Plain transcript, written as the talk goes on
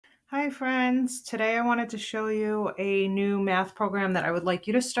Hi friends, today I wanted to show you a new math program that I would like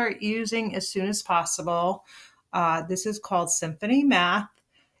you to start using as soon as possible. This is called Symphony Math.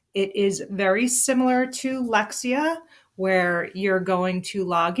 It is very similar to Lexia, where you're going to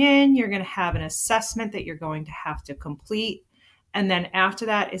log in, you're going to have an assessment that you're going to have to complete, and then after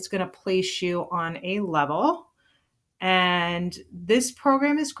that it's going to place you on a level. And this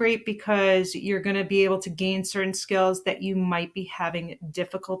program is great because you're going to be able to gain certain skills that you might be having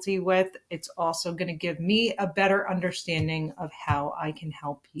difficulty with. It's also going to give me a better understanding of how I can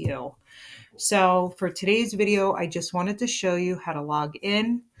help you. So for today's video, I just wanted to show you how to log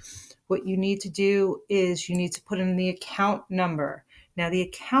in. What you need to do is you need to put in the account number. Now the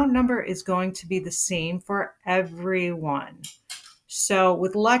account number is going to be the same for everyone. So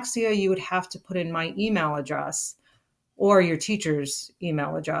with Lexia, you would have to put in my email address or your teacher's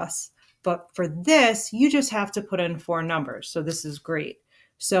email address. But for this, you just have to put in 4 numbers. So this is great.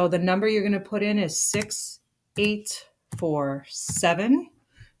 So the number you're going to put in is 6847.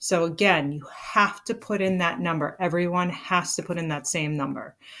 So again, you have to put in that number. Everyone has to put in that same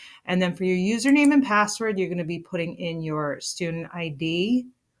number. And then for your username and password, you're going to be putting in your student ID.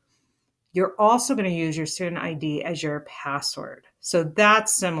 You're also going to use your student ID as your password. So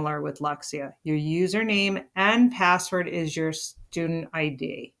that's similar with Lexia. Your username and password is your student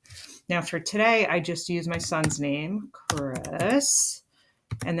ID. Now for today, I just used my son's name, Chris,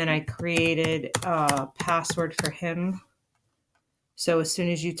 and then I created a password for him. So as soon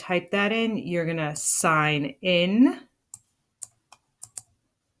as you type that in, you're going to sign in.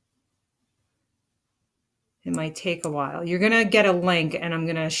 It might take a while. You're going to get a link, and I'm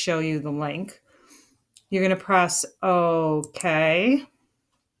going to show you the link. You're going to press OK.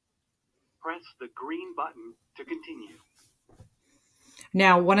 Press the green button to continue.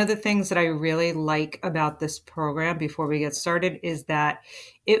 Now, one of the things that I really like about this program before we get started is that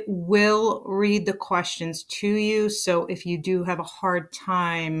it will read the questions to you. So if you do have a hard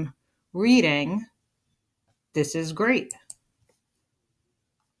time reading, this is great.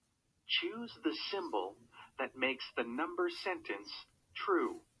 Choose the symbol that makes the number sentence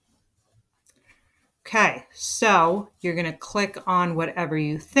true. Okay, so you're going to click on whatever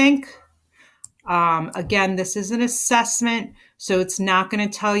you think. Again, this is an assessment, so it's not going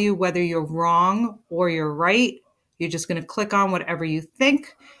to tell you whether you're wrong or you're right. You're just going to click on whatever you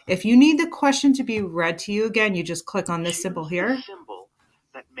think. If you need the question to be read to you again, you just click on this symbol here. The symbol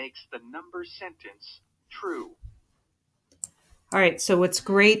that makes the number sentence true. All right, so what's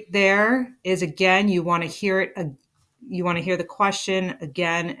great there is, again, you want to hear it. You want to hear the question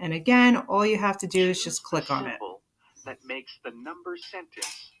again and again. All you have to do is just click on it. That makes the number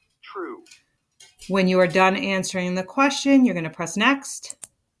sentence true. When you are done answering the question, you're going to press next.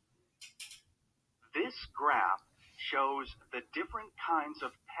 This graph shows the different kinds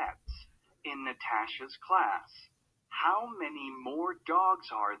of pets in Natasha's class. How many more dogs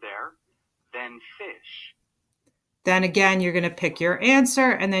are there than fish? Then again, you're going to pick your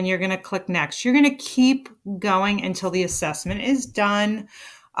answer, and then you're going to click next. You're going to keep going until the assessment is done.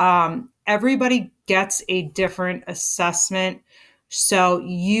 Everybody gets a different assessment. So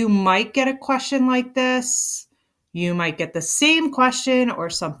you might get a question like this. You might get the same question or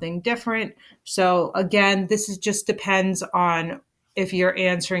something different. So again, this just depends on if you're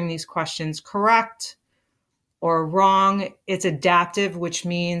answering these questions correct or wrong. It's adaptive, which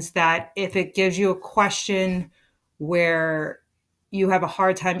means that if it gives you a question where you have a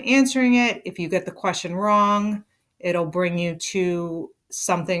hard time answering it, if you get the question wrong, it'll bring you to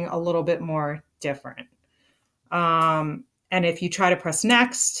something a little bit more different. And if you try to press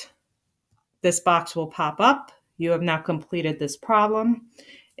next, this box will pop up. You have not completed this problem.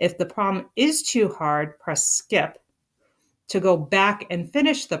 If the problem is too hard, press skip. To go back and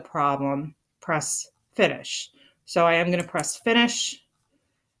finish the problem, press finish. So I am going to press finish.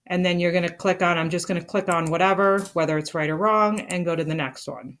 And then you're going to click on, I'm just going to click on whatever, whether it's right or wrong, and go to the next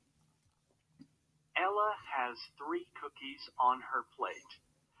one. Ella has 3 cookies on her plate.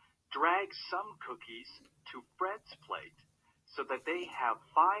 Drag some cookies to Fred's plate so that they have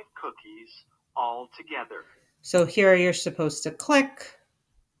 5 cookies all together. So here you're supposed to click,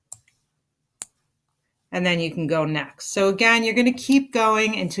 and then you can go next. So again, you're going to keep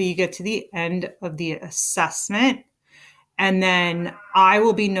going until you get to the end of the assessment. And then I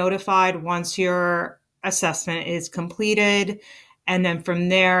will be notified once your assessment is completed. And then from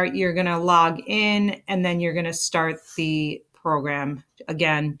there, you're going to log in, and then you're going to start the program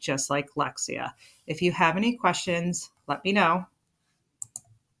again, just like Lexia. If you have any questions, let me know.